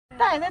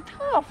戴的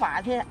特法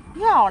气，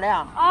漂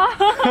亮啊！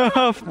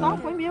咱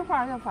回民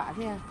话叫法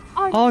气。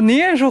哦，你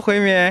也是回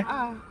民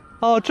啊？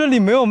哦，这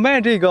里没有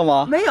卖这个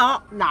吗？没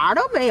有，哪儿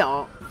都没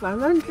有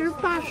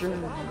，80%。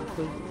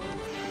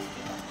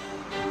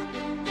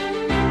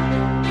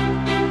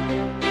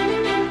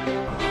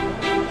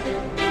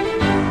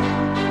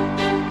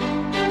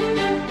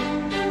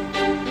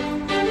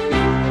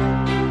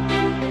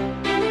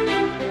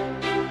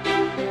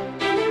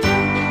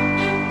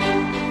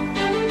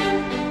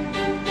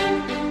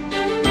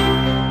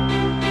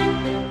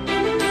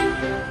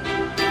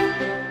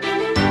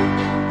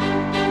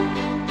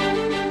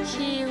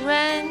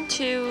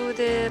To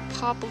the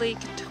public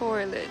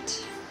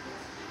toilet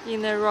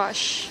in a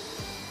rush.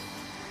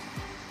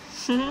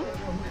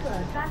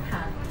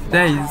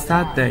 Today is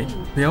Saturday.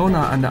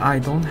 Fiona and I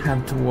don't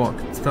have to work,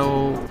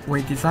 so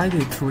we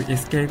decided to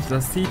escape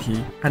the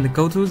city and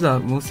go to the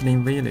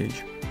Muslim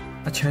village.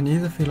 A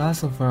Chinese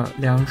philosopher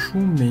Liang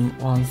Shuming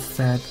once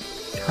said,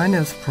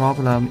 China's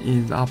problem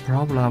is a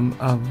problem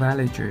of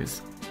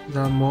villages.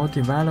 The more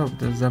developed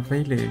the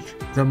village,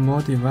 the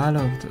more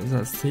developed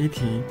the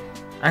city.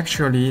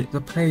 Actually,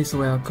 the place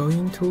we are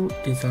going to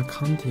is a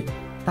county,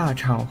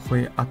 Dachang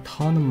Hui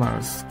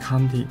Autonomous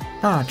County.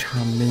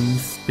 Dachang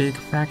means big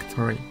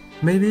factory.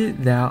 Maybe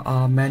there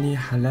are many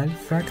halal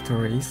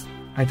factories.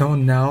 I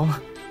don't know.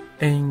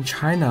 In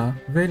China,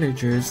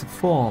 villages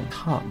form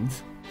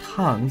towns.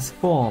 Towns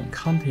form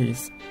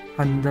counties,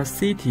 and the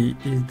city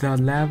is the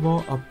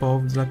level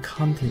above the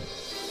county.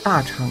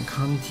 Dachang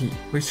County,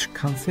 which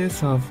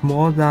consists of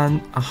more than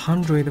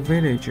 100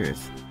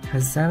 villages,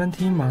 has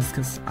 17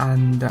 mosques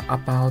and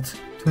about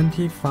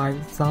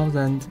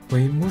 25,000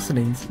 Hui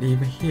Muslims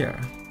live here.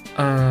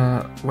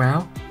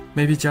 Well,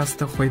 maybe just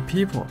Hui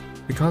people,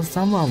 because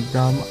some of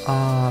them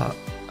are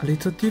a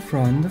little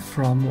different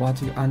from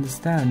what you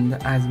understand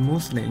as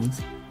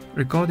Muslims.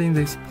 Regarding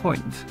this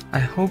point, I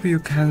hope you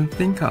can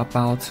think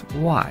about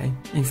why,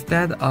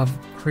 instead of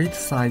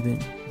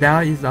criticizing.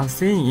 There is a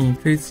saying in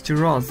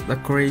Fitzgerald's The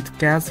Great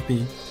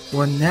Gatsby,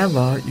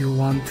 whenever you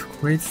want to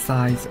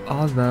criticize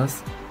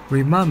others,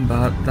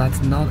 remember that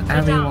not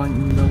everyone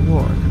in the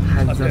world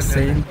has the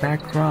same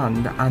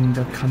background and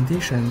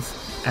conditions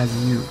as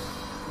you.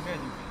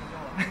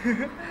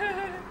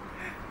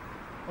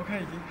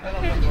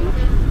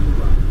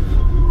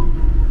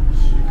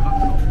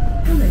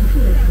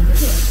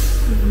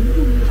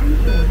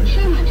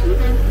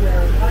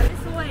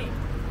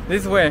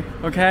 This way,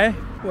 okay?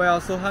 We are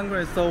so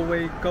hungry, so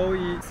we go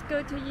eat. Let's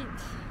go to eat.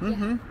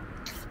 Mm-hmm.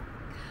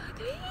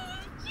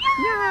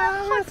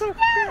 Yeah, let's go.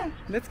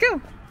 Let's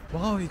go.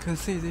 Wow, you can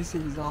see this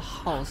is a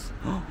house.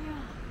 Yeah.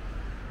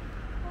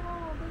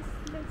 Oh, this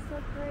looks so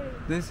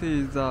great. This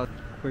is the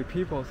Hui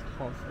people's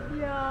house.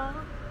 Yeah.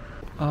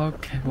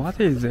 Okay, what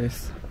is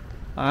this?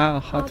 Ah,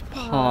 hot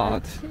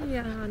pot.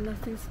 Yeah,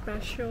 nothing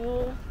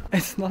special.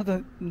 It's not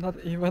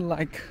even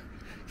like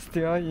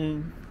still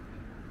in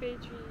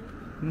Beijing.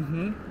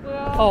 Mm-hmm.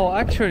 Well, oh,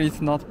 actually, it's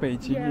not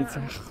Beijing. Yeah. It's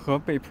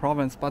Hebei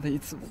province, but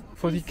it's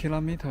 40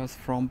 kilometers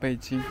from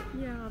Beijing.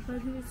 Yeah,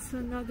 but it's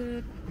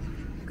another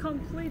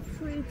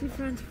completely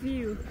different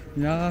view.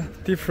 Yeah,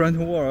 different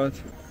world.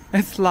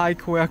 It's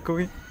like we are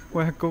go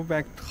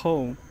back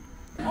home.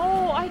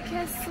 Oh, I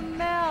can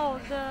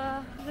smell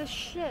the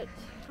shit.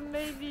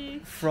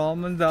 Maybe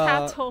from the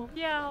cattle.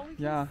 Yeah, we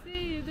can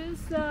see this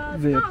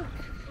duck.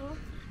 Oh,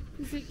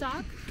 is it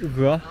duck?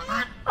 鹅。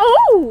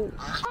Oh,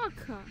 duck.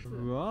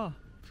 鹅。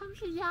它们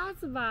是鸭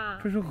子吧？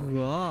这是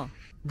鹅。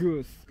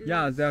Goose.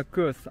 Yeah, they're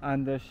goose,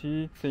 and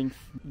she thinks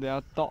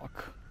they're dog.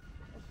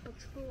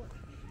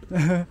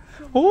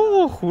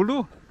 哦，葫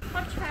芦。好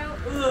柴哦。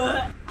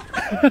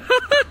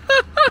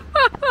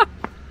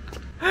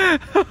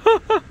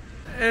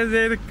Is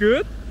it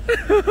good?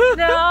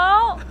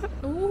 No.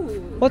 Ooh.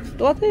 What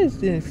is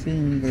this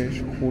in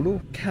English? Hulu?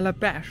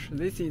 Calabash.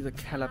 This is a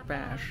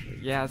calabash.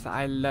 Yes,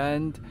 I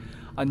learned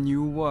a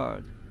new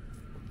word.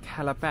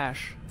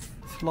 Calabash.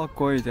 老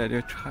贵在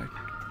这穿，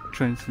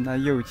真是那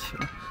有钱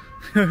了。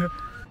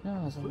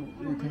Yeah, so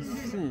you can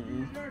see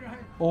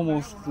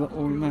almost the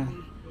old man.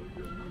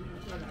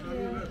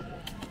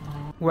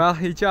 Wear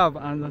hijab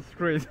on the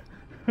street.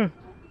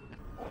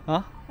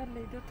 啊？係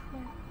嚟得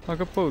痛。我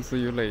個報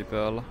紙要嚟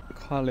得啦，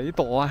看你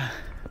度啊！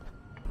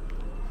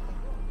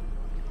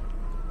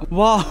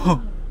哇！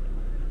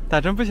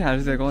但真不像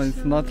是這個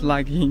 ，It's not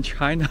like in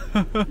China 。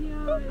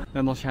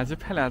那我下去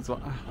拍兩組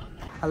啊。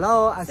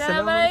Hello,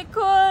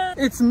 Assalamualaikum.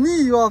 It's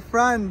me, your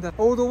friend.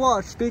 Old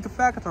watch, big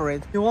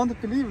factory. You won't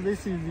believe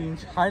this is in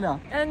China.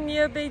 And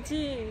near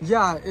Beijing.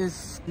 Yeah,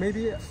 it's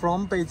maybe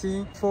from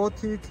Beijing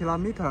 40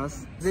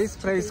 kilometers. This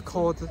place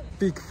called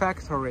Big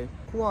Factory.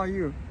 Who are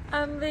you?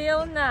 I'm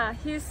Leona.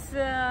 He's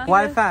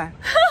Wi-Fi.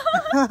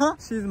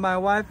 She's my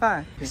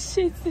Wi-Fi.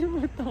 谁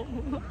听不懂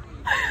了？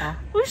啊？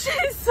我谁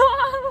算了？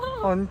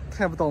哦，你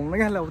睇不懂，你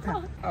看来我睇。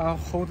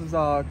Hold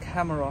the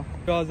camera.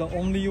 You are the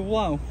only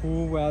one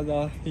who wear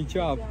the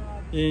hijab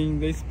in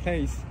this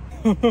place.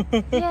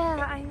 Yeah,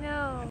 I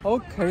know.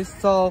 Okay,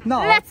 so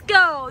now let's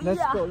go.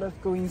 Let's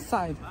go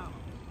inside.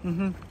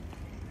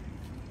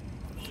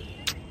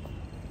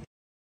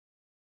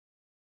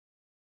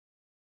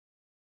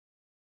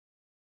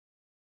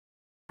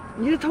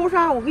 你这头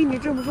纱，我跟你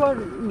这么说，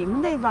你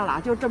们那边啦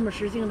就这么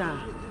实行的？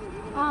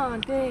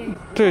对。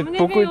对，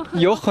不过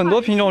有很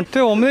多品种。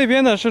对我们那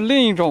边的是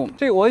另一种。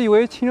这我以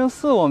为清真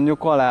寺我们就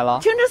过来了。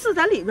清真寺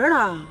在里边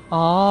呢。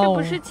哦。这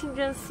不是清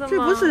真寺吗？这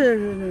不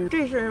是，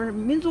这是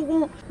民族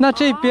宫。那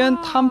这边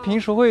他们平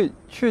时会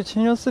去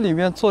清真寺里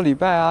面做礼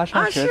拜啊、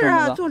上学什么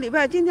的。是啊，做礼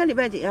拜。今天礼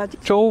拜几啊？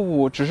周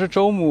五，只是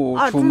周五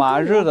主麻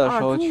日的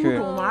时候去。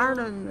主麻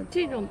的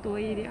这种多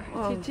一点，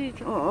就这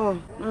种。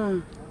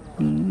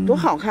多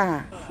好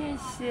看！谢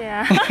谢。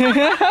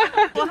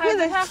我还不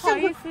太好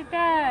意思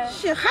戴，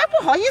还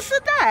不好意思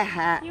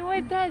戴，因为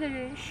戴的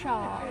人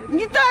少。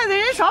你戴的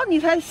人少，你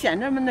才显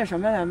这么那什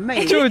么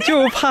媚。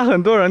就怕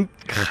很多人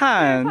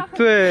看，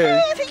对。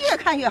他越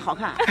看越好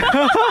看。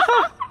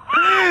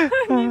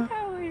你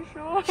太会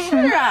说。是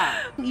啊，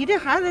你这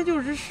孩子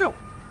就是瘦。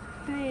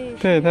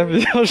对，他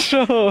比较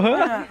瘦。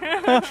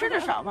吃的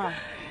少吧？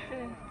对，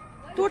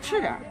多吃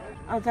点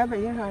啊！在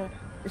北京上。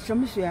什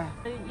么学？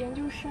研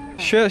究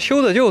生。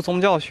修的就是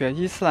宗教学，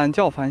伊斯兰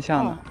教方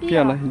向的，毕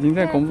业了，已经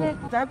在工作。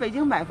在北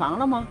京买房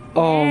了吗？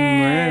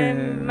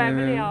买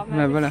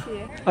不了，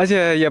而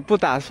且也不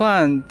打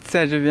算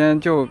在这边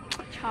就，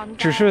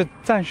只是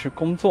暂时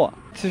工作，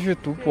继续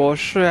读博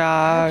士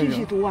呀。继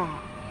续读啊？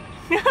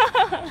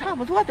差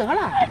不多得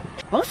了，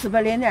甭死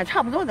白咧咧，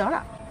差不多得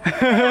了。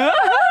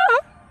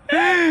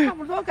差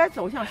不多该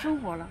走向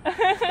生活了，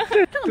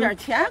挣点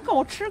钱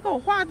够吃够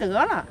花得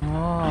了。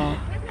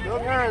聊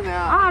天呢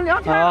啊，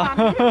聊天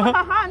呢，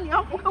你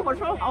要不跟我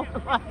说好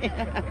话呀？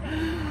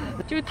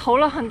就投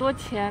了很多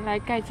钱来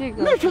盖这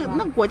个。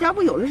那国家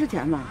不有的是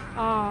钱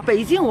吗？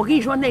北京我跟你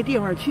说那地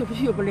方去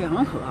不两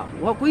可。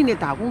我闺女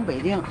打工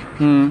北京，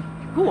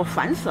给我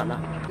烦死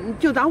了。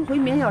就咱回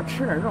民要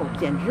吃点肉，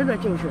简直的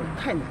就是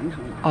太难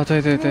腾了。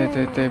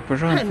对，不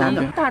是很方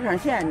便。大场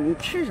县你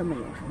吃什么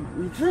有什么，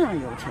你只要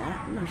有钱，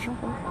那生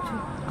活好去。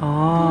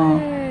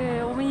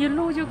对，我们一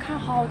路就看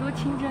好多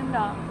清真的。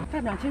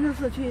大场清真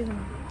寺去的吗？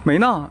没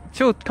呢，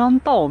就刚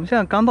到，我们现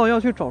在刚到，要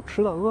去找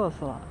吃的，饿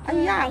死了。哎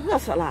呀，饿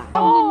死了！你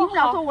们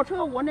俩坐我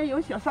车，我那有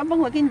小三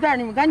蹦子，给你带着，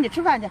你们赶紧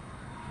吃饭去。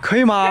可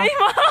以吗？可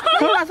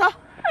以吗？走。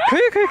可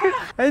以。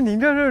哎，您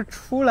这是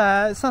出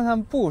来散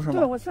散步是吗？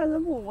对，我散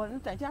散步，我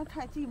在家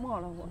太寂寞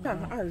了。我这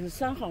是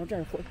23号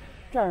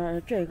这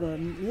儿这个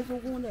民族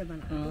宫那边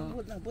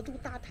那不都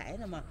搭台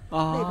呢吗？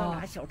那边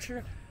拿小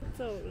吃。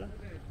走了。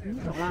你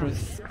走了？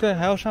对，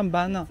还要上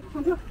班呢。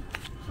上车。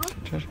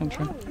好，上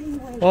车。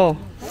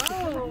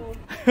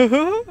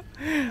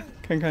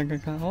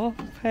看哦，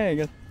拍一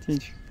个进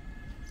去。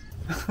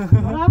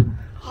好了。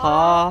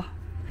好。好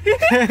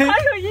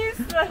有意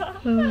思。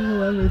我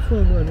还没做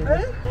过这个。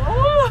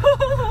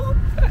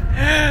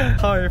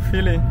How are you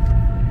feeling?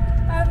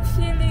 I'm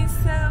feeling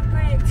so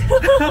great.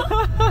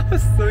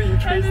 So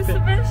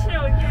interesting.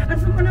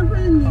不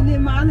是你那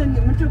妈的，你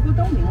们这不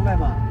都明白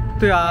吗？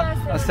对啊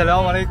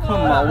，Assalamu alaikum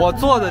嘛。我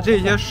做的这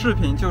些视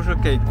频就是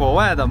给国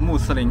外的穆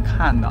斯林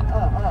看的。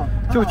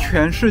就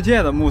全世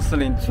界的穆斯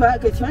林。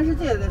给全世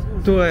界的穆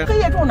斯林。对。黑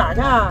夜住哪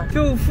去啊？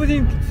就附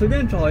近随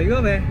便找一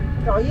个呗。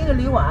找一个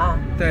旅馆。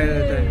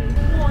对。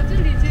哇，这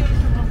里有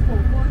什么火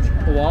锅城？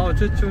哇，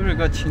这就是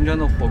个清真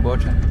的火锅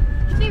城。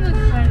这个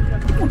开着。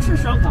不吃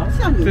烧烤，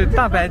像你。对，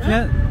大白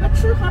天。还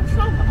吃烧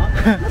烤，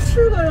那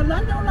吃个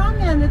兰州拉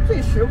面那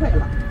最实惠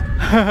了。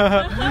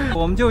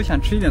我们就想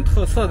吃一点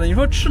特色的。你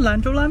说吃兰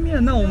州拉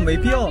面，那我们没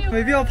必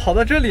要跑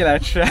到这里来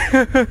吃。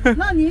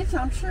那你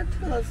想吃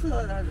特色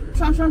的，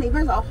上里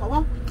边走，好不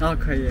好？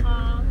可以。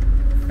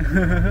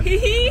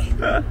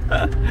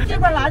这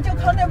边拉就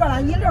靠那边拉，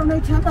一溜那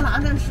前面拉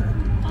的是。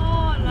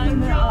兰州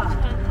传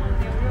统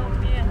牛肉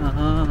面。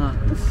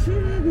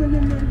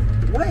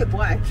我也不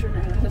爱吃那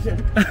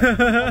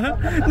个。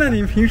那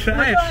你平时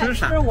爱吃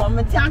啥？吃我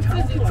们家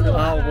常做的。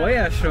我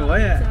也是喜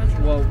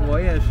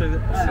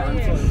欢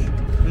做。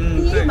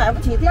第一买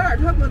不起，第二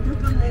它那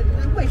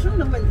卫生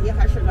的问题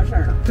还是个事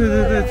儿呢。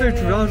对，最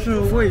主要是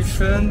卫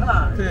生。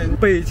对，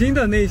北京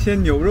的那些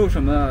牛肉什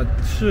么的，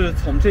是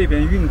从这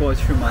边运过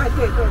去吗？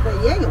对，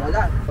也有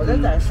的，我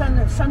在山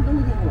东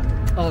运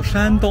过。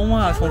山东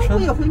啊，从山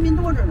东也回民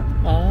多着呢。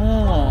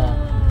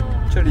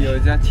这里有一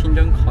家清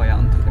真烤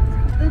羊腿。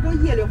这都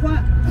夜里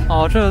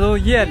花。这都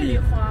夜里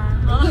花。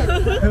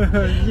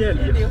夜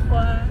里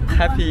花。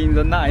Happy in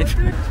the night。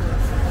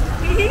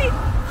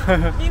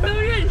你都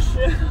认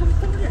识？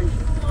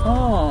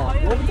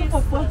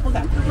我不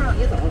敢吃，不让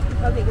你走，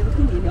他那个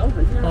跟你聊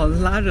会天。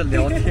拉着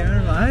聊天是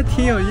吧？还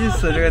挺有意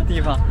思这个地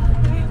方。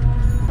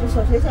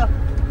小学校。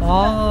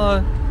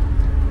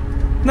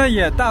那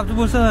也大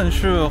部分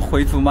是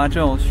回族吗？这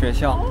种学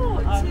校？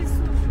寄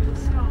宿学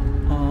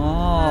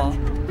校。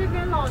这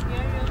边老年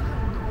人很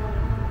多。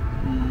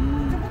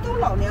这不都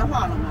老年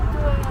化了吗？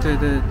对。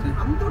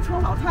他们都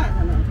成老太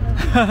太了。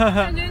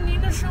感觉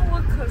您的生活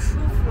可舒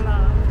服了，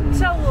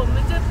像我们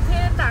就天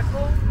天打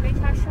工，没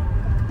啥事儿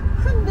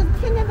干。你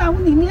天天打工，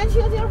你年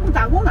轻不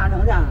打工哪成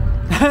去？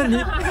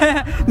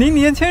您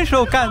年轻时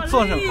候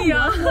做什么？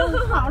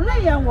好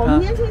累呀！我们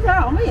年轻前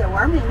我们也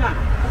玩命干。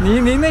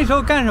您那时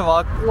候干什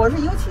么？我是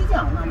油漆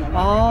匠呢。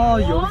哦，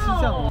油漆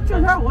匠。这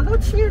边我都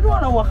70多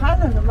了，我还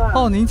那什么？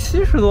哦，您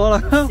70多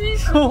了。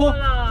 70多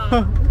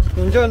了。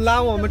你这拉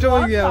我们这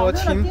么远，我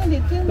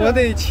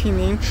得请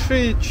您吃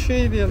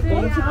一点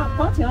东西。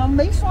甭请，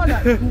没说的，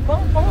你甭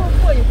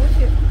过意不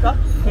去。走。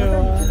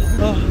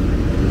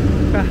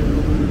看。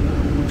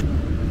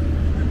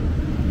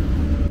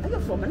哎呦，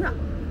锁门呢。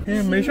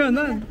哎，没事，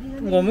那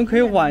我们可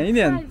以晚一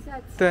点。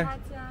对。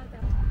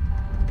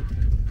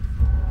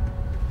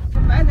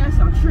买点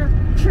小吃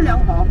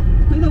2口，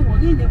回头我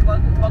给你，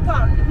我告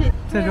诉你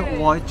这。这是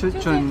哇，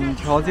整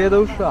条街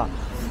都是啊！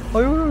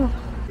哎呦。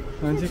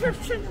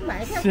 吃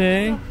买去，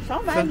行，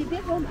少买你别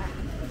多买。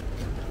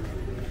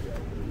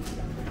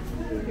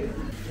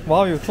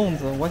哇，有粽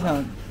子，我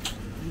想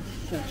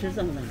吃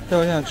粽子。对，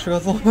我想吃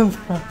个粽子。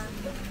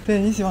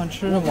对，你喜欢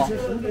吃什么？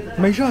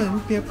没事，你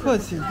别客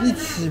气，一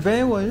起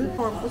呗。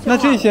那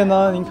这些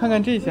呢？您看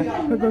看这些，快！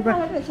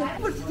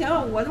不行，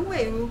我的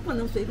胃不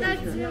能随便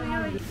吃。我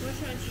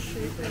想吃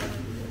水果，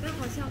但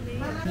好像没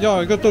有。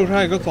要一个豆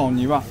沙，一个枣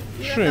泥吧，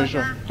试一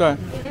试。对。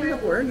驴打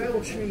滚你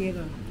不吃一个？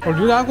我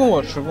驴打滚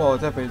我吃过，我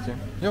在北京。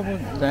要不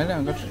来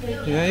2个，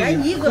来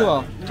一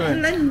个。对。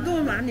来你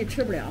多嘛你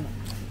吃不了。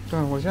对，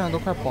我现在都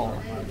快饱了。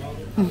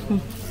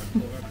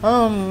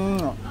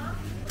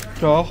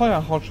这好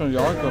像好吃，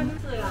要一个。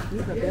你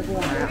可别给我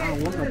买啊，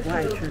我可不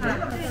爱吃这个。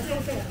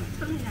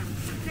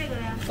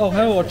哦，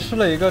还有我吃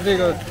了一个这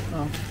个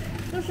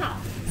多少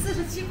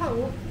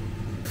？47.5。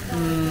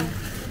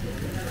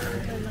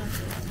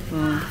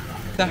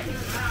对，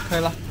可以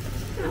了。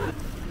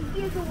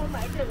别说我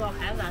买这个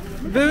牌子。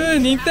别，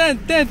您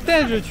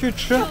带着去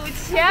吃。有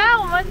钱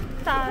我们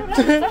咋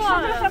做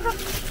了？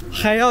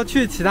还要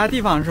去其他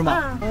地方是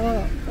吗？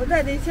我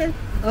带你先。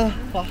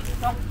好。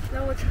来，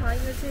我尝一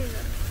个这个。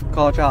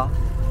高炸。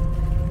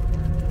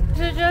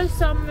这就是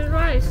some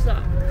rice,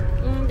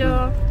 and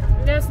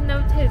there's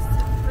no taste.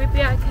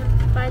 Maybe I can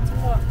bite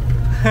more.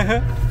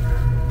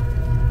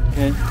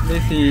 Okay,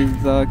 this is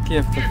the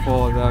gift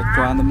for the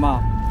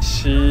grandma.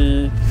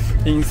 She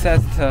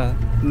insists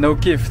no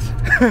gift.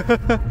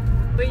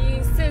 We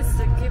insist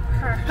give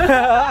her.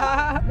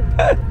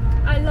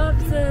 I love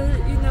the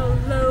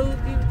low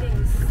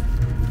buildings.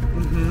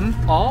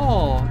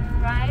 Oh.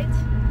 Right?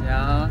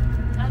 Yeah.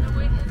 And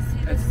we can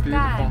see the It's sky.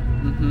 beautiful.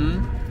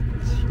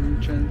 清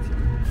真寺。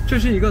这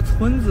是一个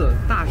村子，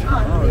大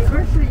肠里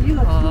边是一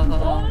个村。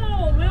哦，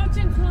我们要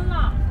进村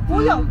了。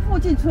不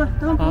进村，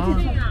咱们不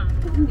进村。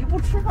你不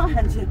吃饭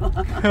去吗？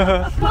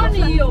村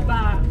里有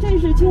吧？这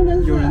是清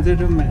真寺。有人在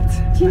这买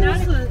菜。清真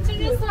寺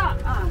啊。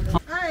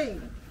哎，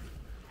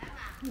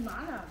你嘛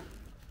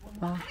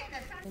呢？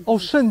哦，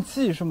圣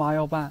祭是吗？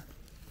要办？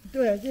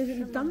对，这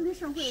是咱们这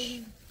上会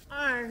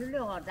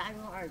26号，咱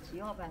用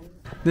27号办。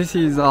This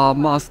is a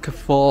mosque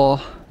for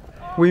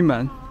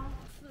women.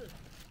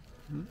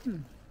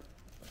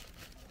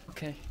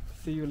 Okay,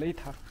 see you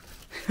later.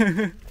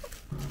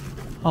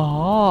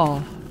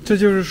 哦，这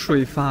就是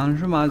水房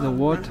是吗 ？The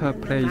water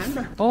place.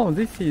 Oh,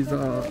 this is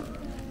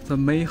the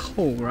main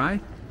hall, right?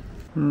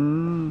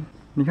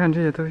 你看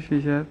这些都是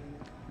一些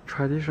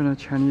traditional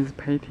Chinese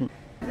painting.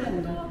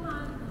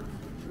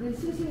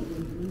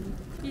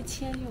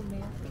 1000有没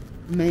有？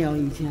没有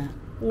1000。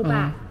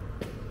500。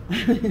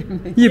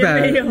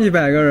100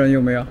个人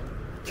有没有？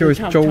就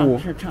周五，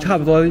差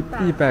不多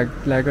100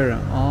来个人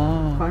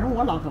哦。反正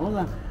我老头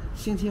子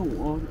星期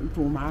5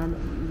主麻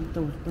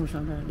都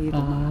上这儿立着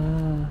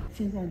嘛。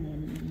现在呢，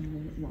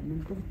我们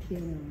都贴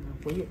那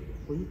个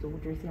回族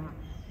之家，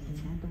以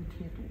前都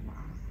贴赌娃。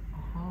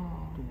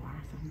赌娃，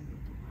咱们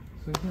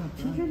有赌娃。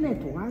其实那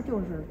赌娃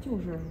就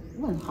是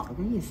问好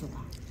的意思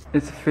吧。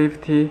It's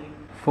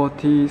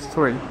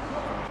 50:43,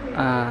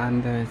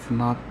 and it's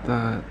not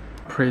the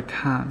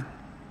pre-time.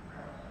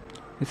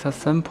 It's a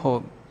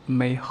simple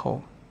May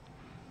hall.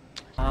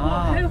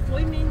 还有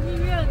回民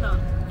医院呢。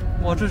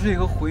哇，这是一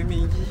个回民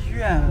医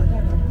院。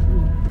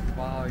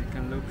Wow, you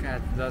can look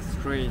at the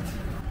street,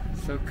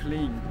 so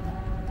clean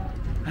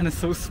and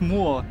so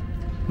small.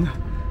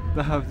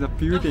 They have the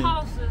building. The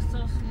house is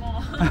so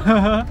small.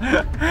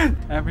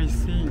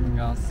 Everything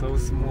is so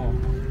small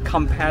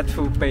compared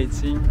to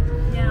Beijing.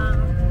 Yeah.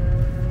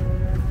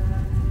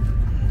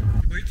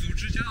 回族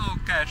之家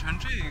改成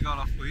这个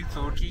了，回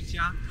族之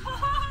家。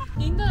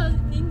您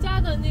家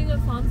的那个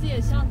房子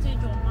也像这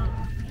种吗？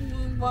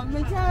我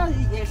们家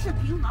也是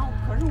平房，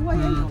可是我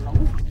也有楼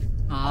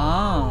房。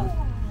啊，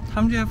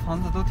他们这些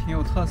房子都挺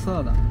有特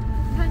色的。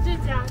看这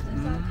家，这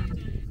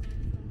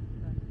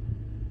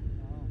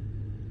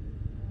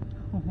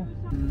头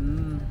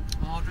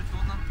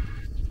呢？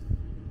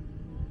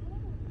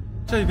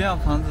这边的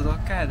房子都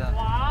盖的，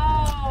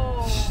哇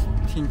哦，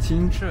挺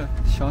精致，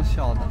小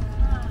小的。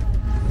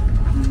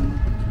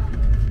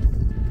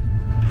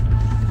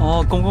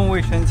哦，公共卫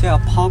生间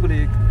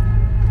public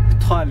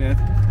toilet。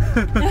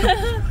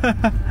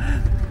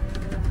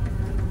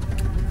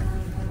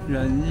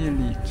仁义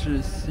礼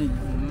智信，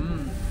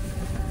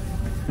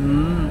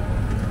嗯，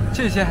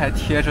这些还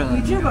贴着呢。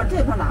你知不知道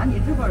这块哪？你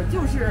知不知道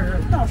就是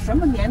到什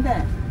么年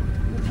代，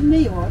它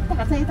没有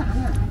大灾大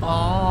难。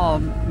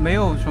哦，没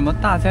有什么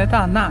大灾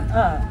大难。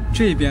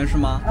这边是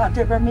吗？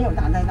这边没有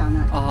大灾大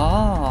难。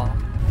哦。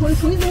回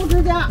族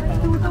之家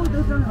都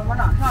什么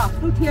了，是吧？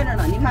都贴着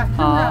呢，你看是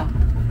不是？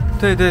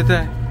对对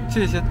对，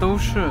这些都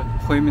是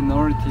回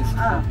minorities。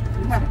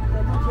你看都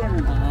贴着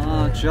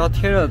呢。只要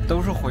贴着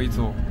都是回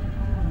族。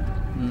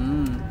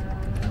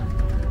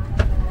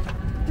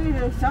这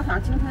个小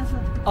厂清真寺。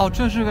哦，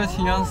这是个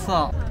清真寺。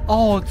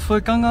哦，所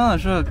以刚刚的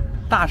是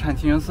大产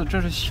清真寺，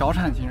这是小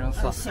产清真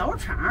寺。小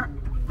厂。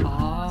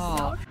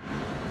哦。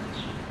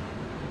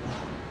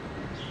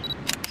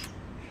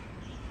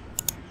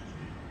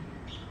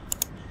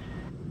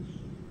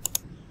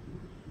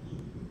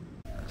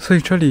所以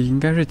这里应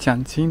该是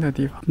讲经的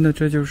地方，那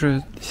这就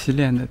是洗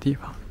脸的地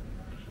方。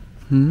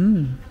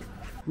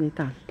那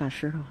大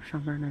石头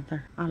上边那字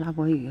儿，阿拉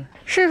伯语。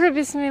是不是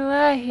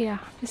Bismillah 呀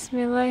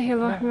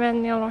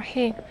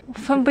 ？Bismillahirrahmanirrahim， 我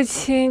分不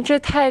清，这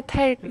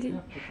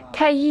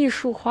太艺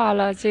术化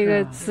了，这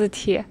个字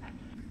体。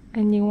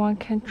Anyone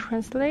can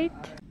translate？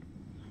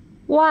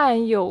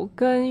 万有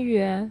根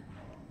源，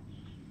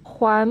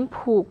返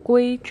璞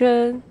归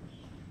真。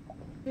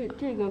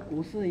这个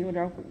古寺有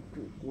点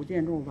古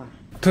建筑吧？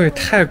对，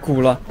太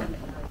古了。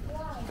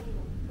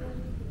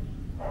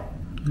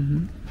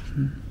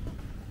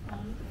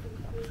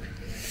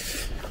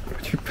我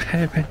去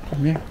拍一拍里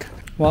面看。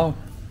哇哦，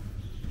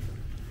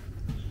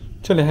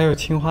这里还有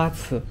青花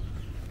瓷，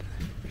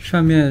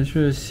上面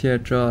是写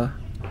着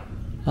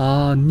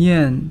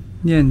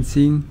念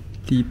经、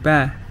礼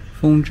拜、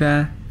封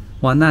斋、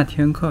瓦纳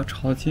天课、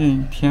朝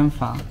觐天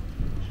法。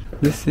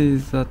This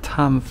is the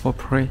time for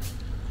pray。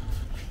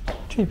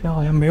这边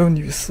好像没有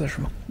女寺是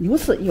吗？女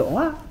寺有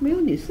啊，没有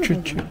女寺。这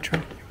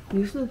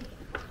女寺。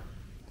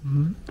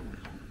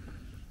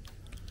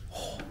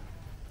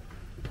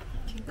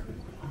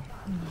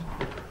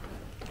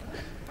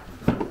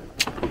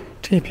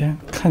这边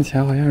看起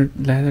来好像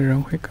来的人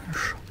会更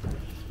少。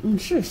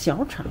是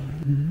小厂。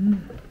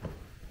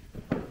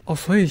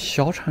所以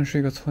小产是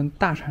一个村，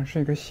大产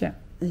是一个县。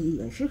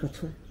也是个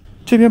村。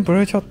这边不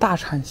是叫大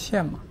产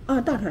县吗？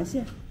大产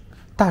县。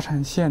大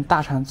产县、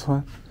大产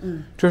村。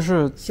这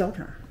是小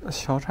产。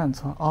小产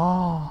村。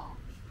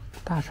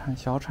大产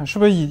小产，是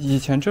不是以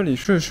前这里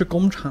是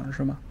工厂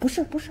是吗？不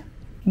是。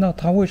那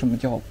它为什么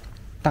叫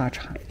大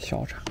产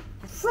小产？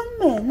分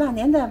呗，那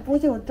年代不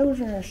就都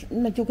是，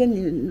那就跟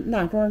你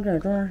那庄这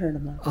庄似的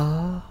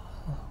吗？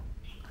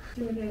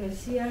就这个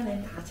西安那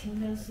大清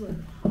真寺。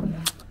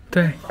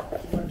对。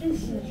我真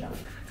欣赏。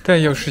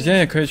对，有时间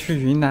也可以去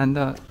云南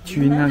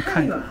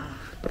看。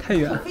太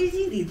远。飞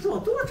机得坐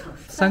多长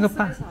时间？3个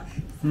半。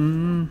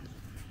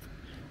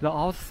The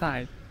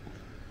outside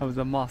of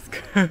the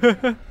mosque。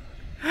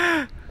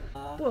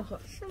薄荷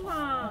是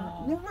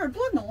吗？那味儿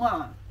多浓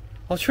啊！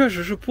确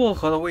实是薄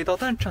荷的味道，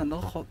但长得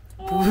好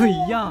不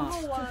一样。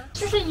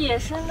这是野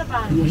生的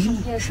吧？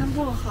野生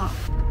薄荷。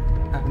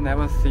I've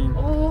never seen.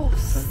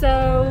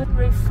 So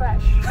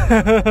refresh.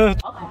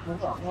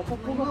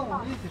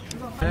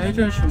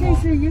 这是什么？这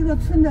是一个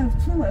村的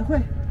村委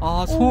会。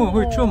村委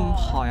会这么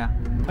好呀。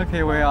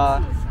Okay, we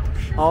are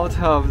out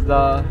of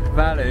the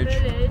village.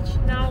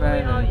 Now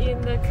we are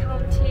in the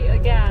county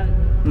again.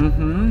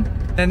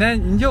 奶奶，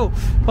您就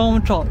帮我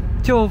们找，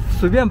就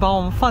随便把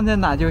我们放在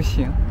哪就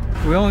行，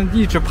不用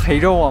一直陪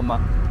着我们。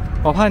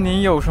我怕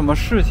您有什么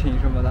事情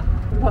什么的。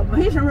我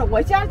没什么，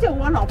我家就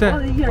我老婆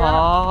子一人。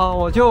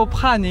我就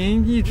怕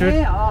您一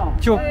直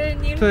就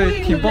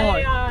对挺不好，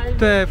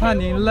对，怕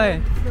您累。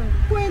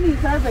闺女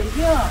在北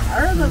京，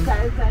儿子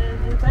在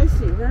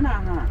媳妇那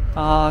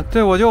儿。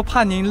对，我就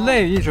怕您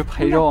累，一直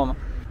陪着我们。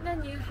那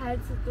您孩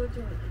子多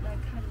久来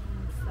看您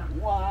一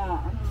次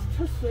啊？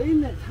他随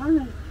那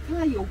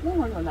他有功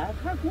夫就来，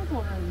他工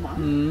作忙。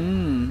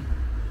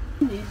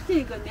你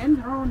这个年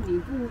头你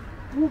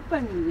不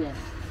奔去，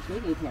谁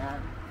给钱？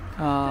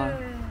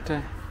对。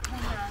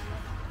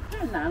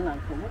太难了，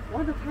可不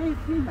活着太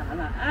难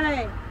了。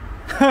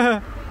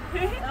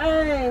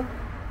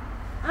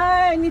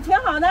你挺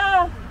好的。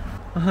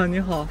你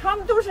好。他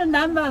们都是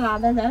南半拉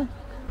的人。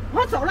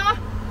我走了，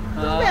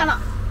不变了。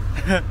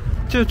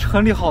这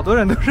城里好多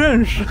人都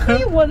认识。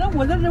我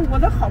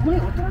的好朋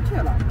友都去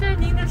了。对，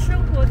您的生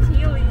活挺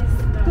有意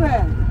思的。对。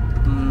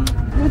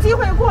有机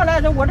会过来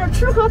的，我这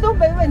吃喝都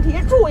没问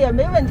题，住也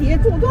没问题，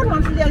住多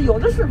长时间有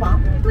的是房。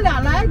你们俩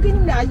来，给你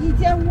们俩一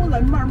间屋子，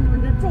慢慢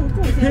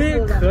住些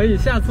屋子。可以，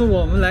下次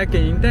我们来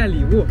给您带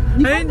礼物。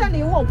你甭带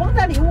礼物，我甭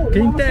带礼物，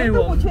给你带我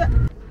都不缺。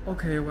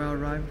Okay, we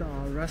arrived at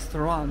our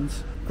restaurant.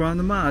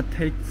 Grandma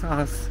takes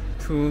us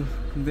to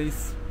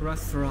this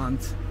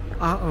restaurant.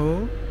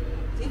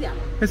 几点了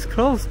 ？It's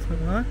closed.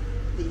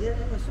 底下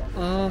会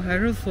锁。还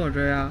是锁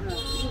着呀？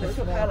一会儿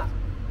就开了。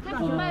他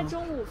不卖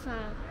中午饭。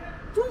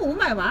中午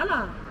卖完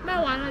了，卖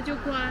完了就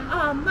关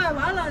卖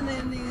完了那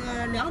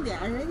个2点，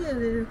人家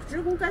职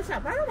工该下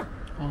班了。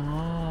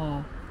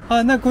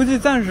那估计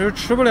暂时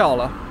吃不了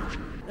了。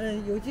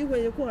有机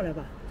会就过来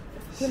吧，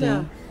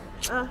行。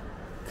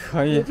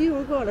可以。有机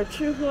会过来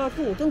吃喝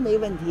住都没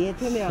问题，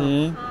听没有？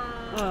行。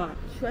啊，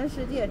全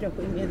世界这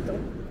回民都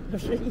不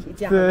是一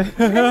家。对。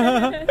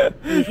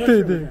你说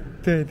是不是？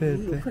对。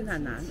有困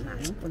难哪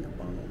能不能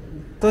帮助？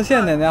多谢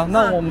奶奶，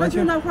那我们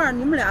去那块儿，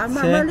你们俩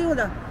慢慢溜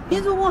达。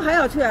民族宫还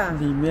要去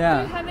里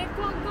面。还没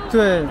逛够。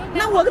对。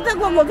那我再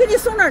逛，我给你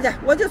送那儿去，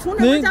我就从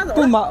那边家走。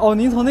您不吗？哦，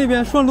您从那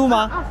边顺路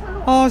吗？啊，顺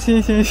路。哦，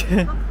行。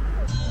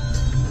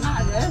那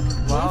人，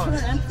年轻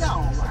人让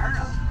我玩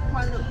啊，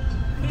欢乐。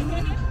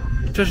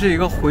这是一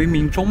个回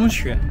民中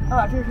学。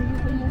啊，这是一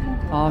回民中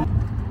学。啊。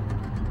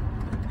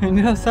人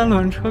家3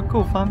轮车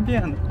够方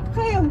便的。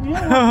嘿，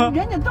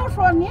人家都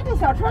说您这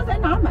小车在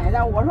哪买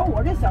的？我说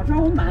我这小车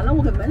我买了，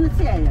我给门子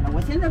卸下了，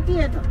我现在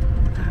憋着。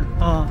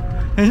啊，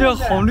人家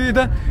红绿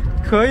灯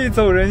可以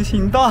走人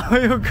行道，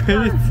又可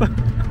以走。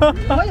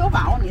我有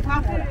把握，你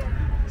踏过来。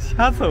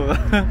瞎走了。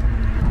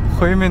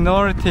回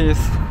minorities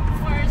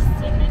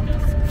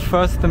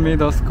first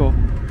middle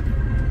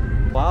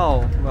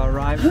school。Wow, we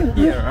arrived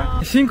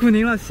here. 辛苦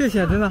您了，谢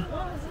谢，真的。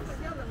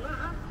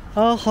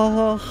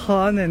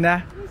好，奶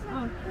奶。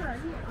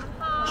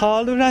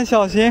好，路上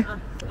小心，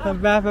拜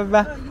拜。有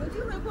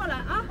机会过来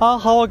啊。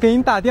好，我给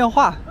你打电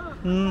话。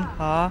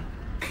好。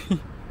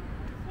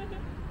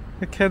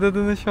开的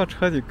都是小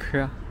车就可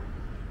以。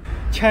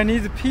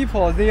Chinese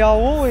people, they are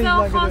always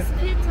so like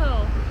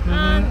hospital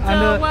and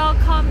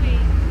welcoming.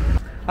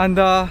 And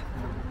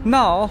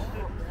now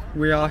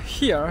we are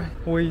here.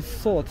 We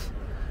thought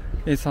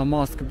it's a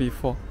mosque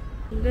before.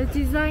 The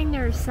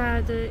designer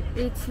said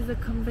it's the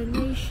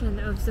combination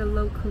of the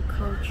local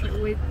culture,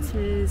 which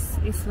is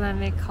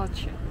Islamic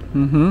culture.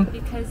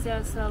 Because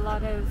there's a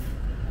lot of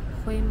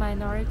Hui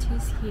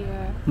minorities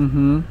here.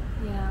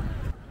 Yeah.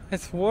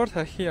 It's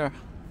water here.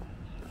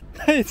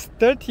 It's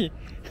dirty.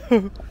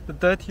 The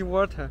dirty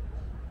water.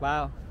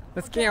 Wow.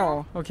 Let's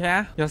go.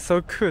 Okay. You're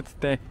so cool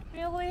today.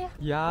 Really?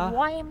 Yeah.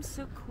 Why I'm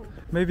so cool?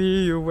 Maybe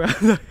you wear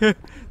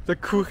the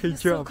cool hijab. I'm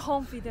so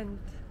confident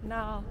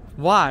now.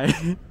 Why?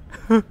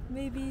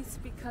 Maybe it's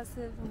because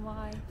of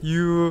my...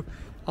 You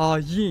are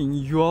in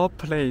your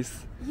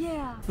place.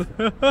 Yeah.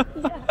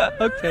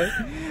 Okay.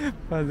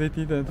 But they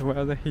didn't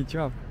wear the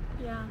hijab.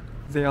 Yeah.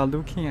 They are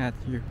looking at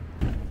you.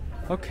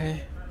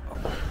 Okay.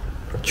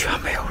 全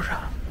没有人。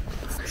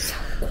 So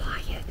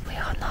quiet. We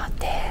are not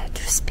there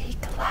to speak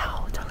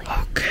loudly.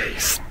 Okay,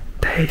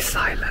 stay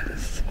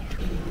silent.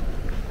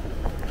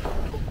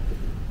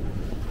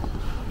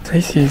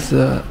 This is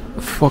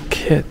for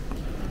kids.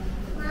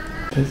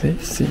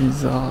 This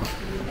is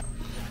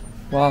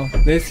wow.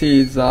 This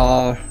is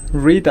a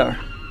reader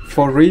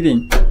for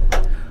reading.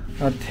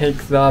 Take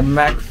the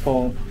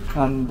microphone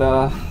and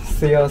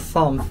say a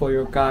song for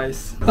you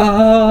guys.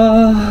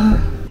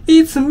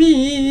 It's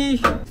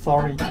me.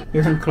 Sorry,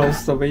 you can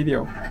close the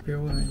video.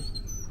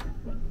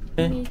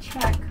 Let me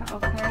check,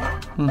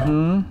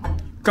 okay?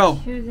 Go.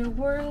 To the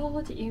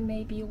world, you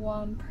may be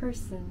one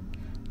person,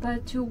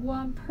 but to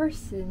one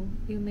person,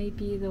 you may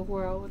be the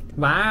world.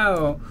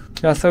 Wow,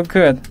 you're so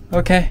good.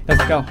 Okay,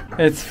 let's go.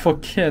 It's for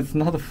kids,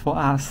 not for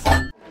us.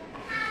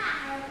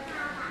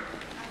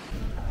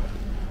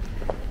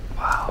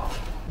 Wow.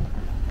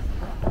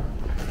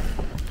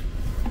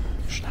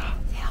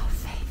 They are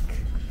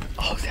fake.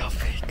 Oh, they are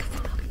fake.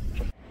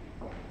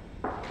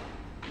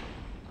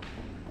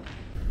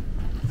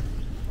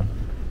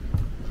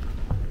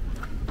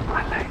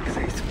 I like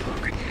this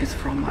book. It's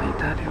from my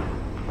Italian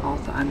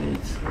author and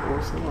it's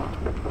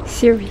also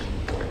Siri.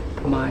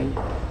 my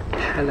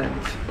talent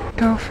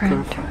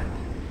Girlfriend.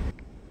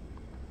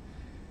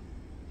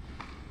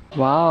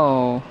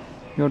 Wow,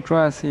 your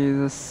dress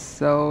is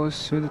so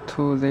suited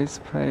to this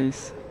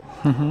place.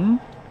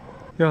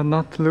 You're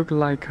not look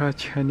like a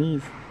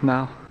Chinese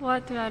now.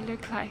 What do I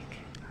look like?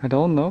 I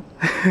don't know.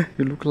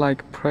 You look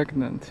like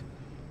pregnant.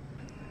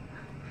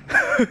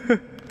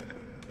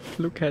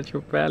 Look at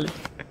your belly.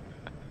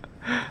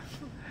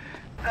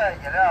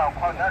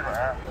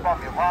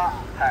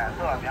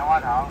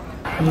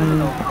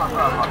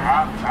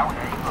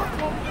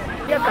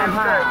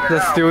 The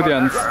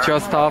students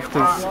just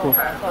after school.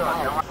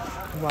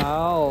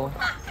 Wow.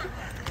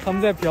 他们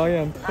在表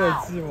演特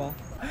技吗?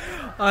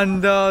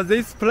 And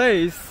this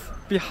place,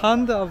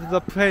 behind of the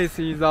place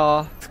is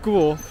a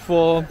school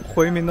for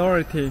Hui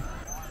minority.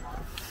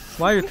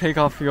 Why you take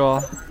off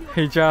your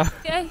hijab?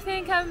 I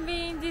think I'm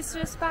being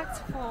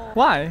disrespectful.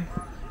 Why?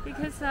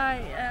 Because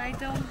I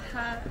don't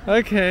have...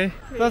 Okay,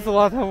 that's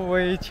what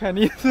we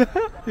Chinese.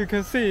 You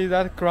can see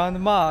that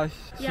grandma,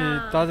 she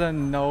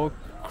doesn't know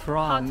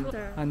Quran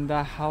and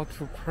how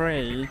to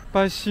pray.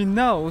 But she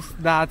knows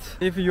that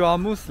if you are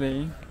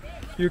Muslim,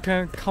 you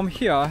can come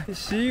here.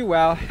 She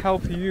will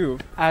help you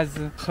as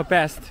her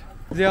best.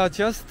 They are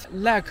just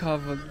lack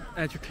of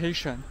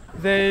education.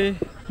 They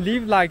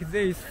live like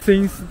this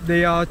since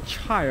they are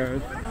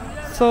child.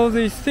 So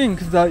they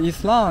think that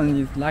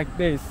Islam is like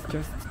this,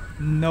 just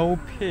no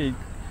pig.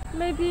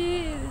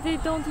 Maybe they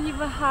don't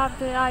even have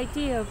the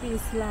idea of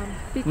Islam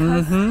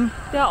because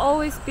they'll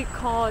always be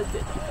called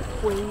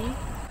Hui.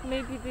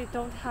 Maybe they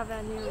don't have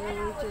any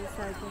religious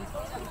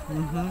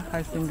identity.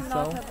 I think it's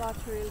so. It's not about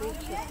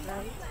religion,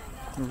 right?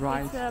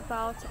 Right. It's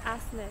about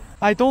ethnic.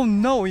 I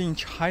don't know in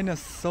China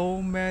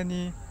so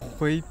many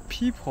Hui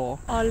people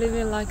Are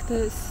living like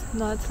this,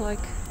 not like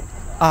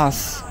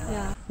us.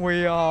 yeah.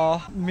 We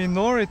are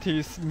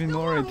minority.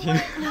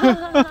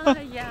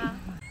 Yeah.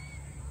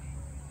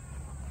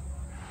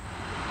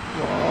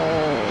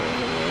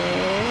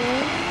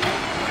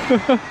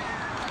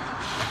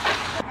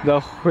 The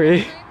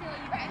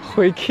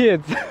Hui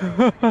kids.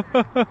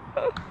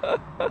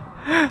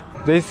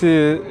 This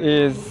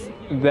is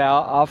their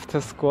after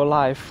school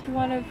life.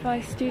 One of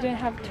my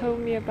students have told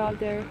me about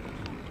their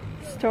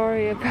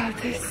story about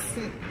this.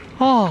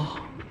 Oh.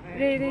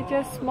 They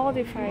just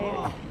modify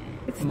it.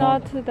 It's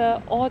not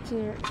the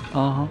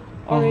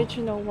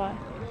original one.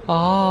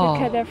 Oh.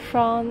 Look at the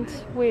front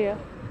wheel.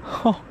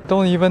 Oh,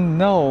 don't even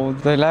know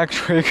the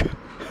electric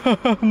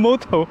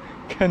motor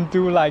can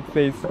do like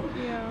this.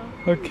 Yeah.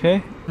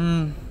 Okay.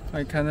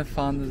 I kind of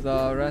found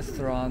the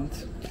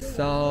restaurant,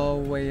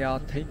 so we are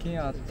taking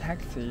a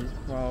taxi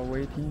while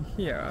waiting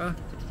here.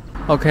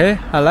 Okay,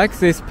 I like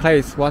this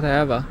place,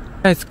 whatever.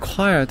 It's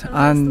quiet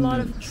and there's a lot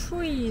of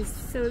trees,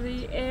 so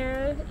the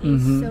air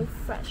is so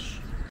fresh.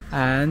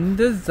 And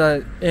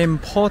the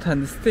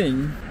important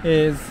thing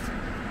is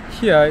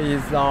here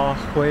is our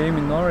Hui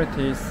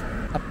minorities,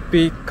 a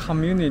big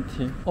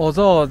community,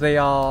 although they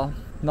are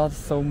not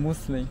so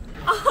Muslim.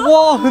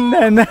 哇，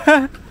奶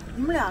奶！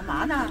 你们俩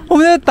嘛呢？我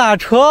们在打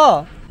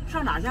车，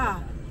上哪去啊？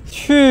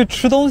去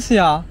吃东西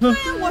啊。对呀，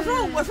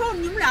我说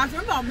你们俩准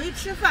保没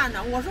吃饭呢，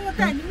我说我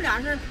带你们俩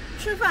是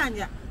吃饭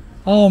去。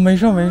哦，没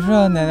事没事，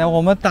奶奶，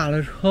我们打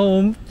了车，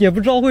我们也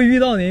不知道会遇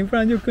到您，不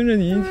然就跟着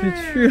您一起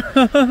去。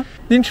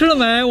您吃了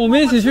没？我们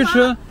一起去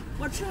吃。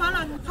我吃完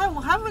了，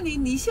我还问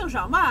你姓什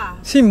么？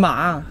姓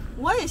马。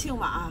我也姓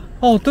马。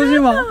哦，都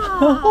姓马。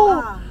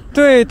哦，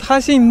对，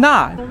他姓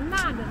纳。红纳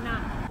的纳。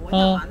我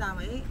叫马大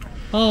为。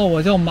哦，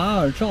我叫马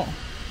尔照。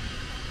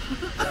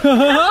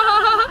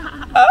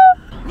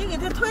你给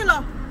他推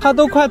了，他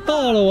都快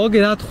到了，我给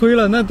他推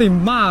了，那得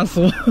骂死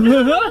我。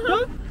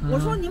我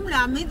说你们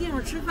俩没地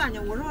方吃饭去，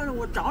我说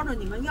我找找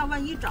你们，要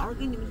万一找着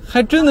给你们。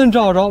还真能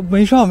找着，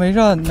没事没事，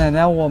奶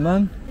奶，我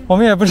们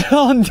也不知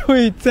道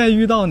会再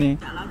遇到您。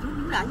就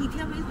你们俩一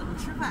天没怎么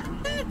吃饭，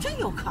真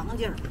有扛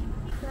劲儿。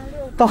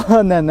到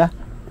了，奶奶。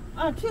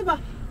啊，去吧。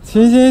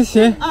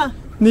行。啊。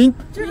您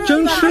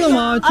真吃了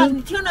吗？真，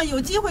你听着，有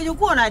机会就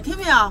过来，听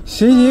没有？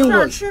行，这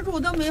儿吃住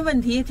都没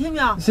问题，听没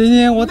有？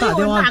行，我打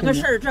电话。那个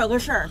事儿，这个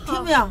事儿，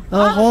听没有？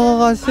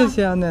好，谢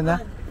谢啊，奶奶。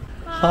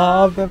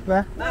好，拜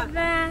拜。拜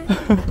拜。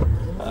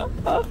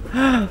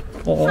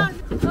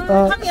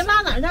他给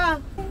拉哪儿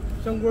去？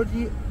香锅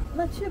鸡。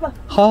那去吧。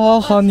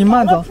好，你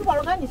慢走。吃饱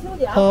了赶紧休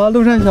息啊。好，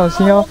路上小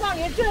心哦。我告诉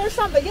你，这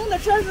上北京的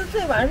车是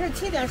最晚是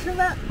7点10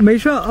分。没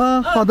事啊，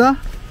好的。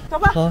走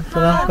吧。好，走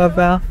了，拜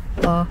拜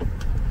啊。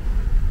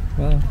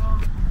我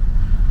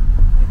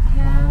天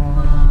哪，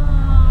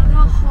他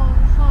好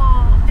好，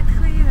还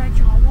特意来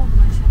找我们，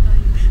相当于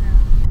是，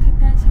他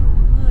担心我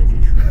们饿着，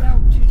说带我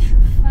们去吃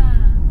饭。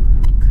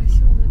可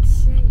惜我们7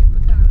点1不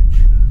打了车。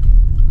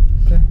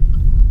对。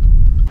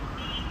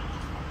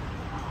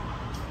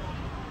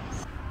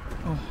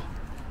哦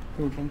，6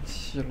点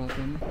起了，真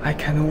的。I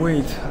can't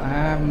wait.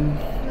 I'm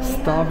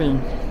starving.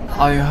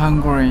 Are you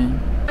hungry?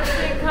 I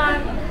think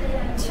I'm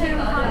too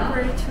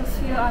hungry to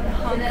feel I'm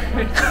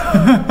hungry.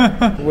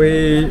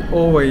 We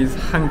always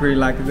hungry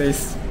like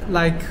this,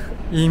 like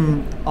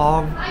in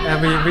our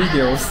every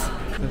videos.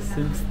 It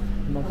seems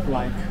not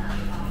like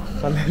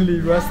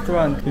Halali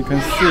restaurant. You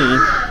can see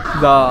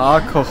the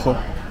alcohol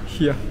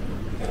here,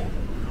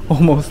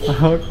 almost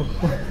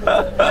alcohol.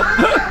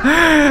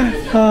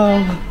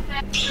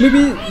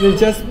 Maybe they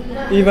just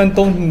even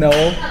don't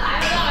know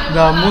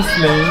the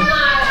Muslim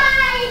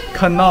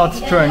cannot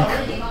drink.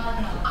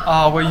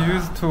 We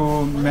used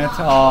to meet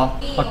a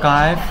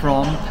guy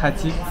from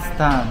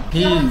Tajikistan.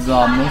 He is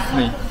a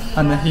Muslim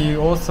and he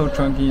also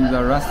drank in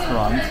the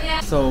restaurant.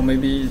 So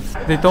maybe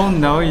they don't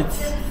know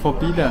it's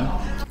forbidden.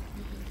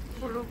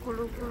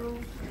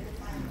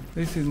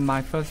 This is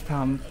my first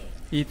time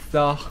eat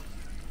the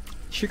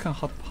chicken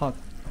hot pot.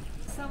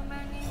 So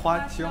many 花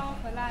椒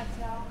和辣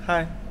椒。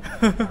Hi.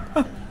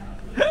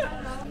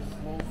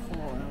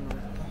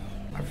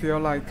 I feel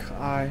like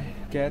I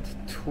get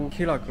 2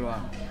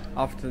 kilograms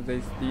after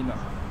this dinner.